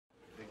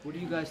What do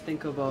you guys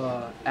think of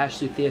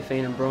Ashley,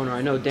 Theophane, and Broner?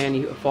 I know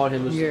Danny fought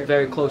him. It was a Yeah.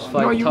 very close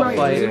fight, No, you're tough right.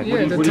 fight. Yeah, What do you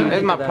the think time- of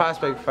It's my that?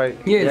 prospect fight.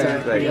 Yeah, Yeah,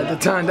 exactly. like- Yeah, at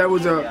the time, that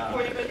was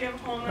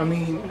I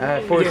mean, I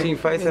had 14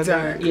 fights at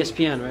that. exactly.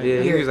 ESPN, right?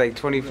 Yeah, he Yeah. was like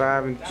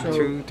 25 and So-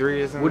 2,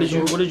 3 or something.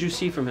 What did you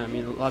see from him?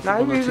 You know, a lot of Nah,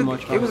 people know too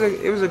much. it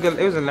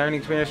was a learning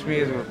experience for me.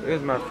 It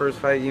was my first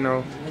fight, you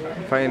know,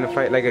 fighting a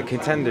fight like a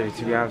contender,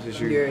 to be honest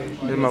with you. Yeah,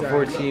 It was my exactly.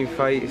 14th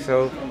fight,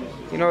 so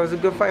you know, it was a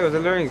good fight. It was a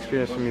learning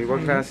experience for me.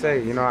 What can I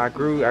say? You know, I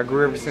grew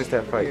ever since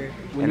that fight. Yeah.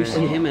 When you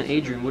see him and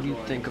Adrien, what do you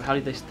think of how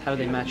do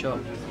they match up?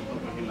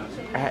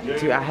 I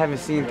haven't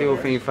seen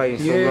Theophane fight in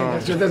so Yeah, long.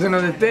 that's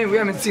another thing. We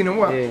haven't seen him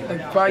what, Yeah.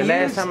 like 5 The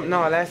years. last time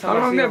How I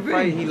long seen that him been?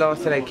 fight, he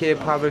lost to that kid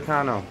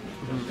Pabricano.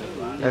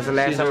 That's the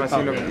last time I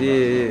seen him.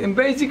 Yeah. And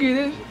basically,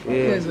 this, Yeah.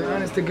 as an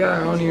honest to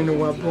God, I don't even know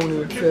why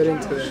Broner fed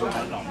into that.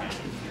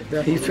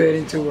 That he fed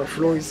into what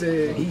Floyd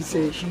said. He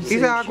said, she said.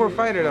 He's an awkward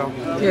fighter though.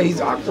 Yeah, he's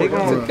He awkward.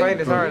 That's gonna the fight thing.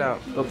 his heart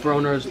out. But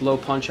Broner's low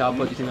punch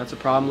output, do you think that's a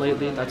problem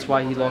lately? That's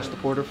why he lost the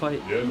Porter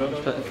fight?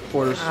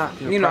 Porter's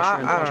You know, pressure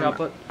and punch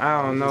output?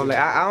 I don't know. Like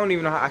I don't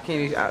even know how I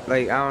can't. I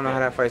don't know how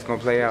that fight's gonna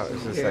play out.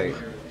 It's just Yeah. like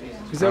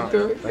It's up to,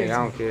 like, I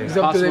don't care. it's up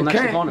to Possible their next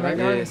camp. opponent, Like,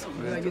 right? honest,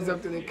 like it's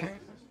up to their camp.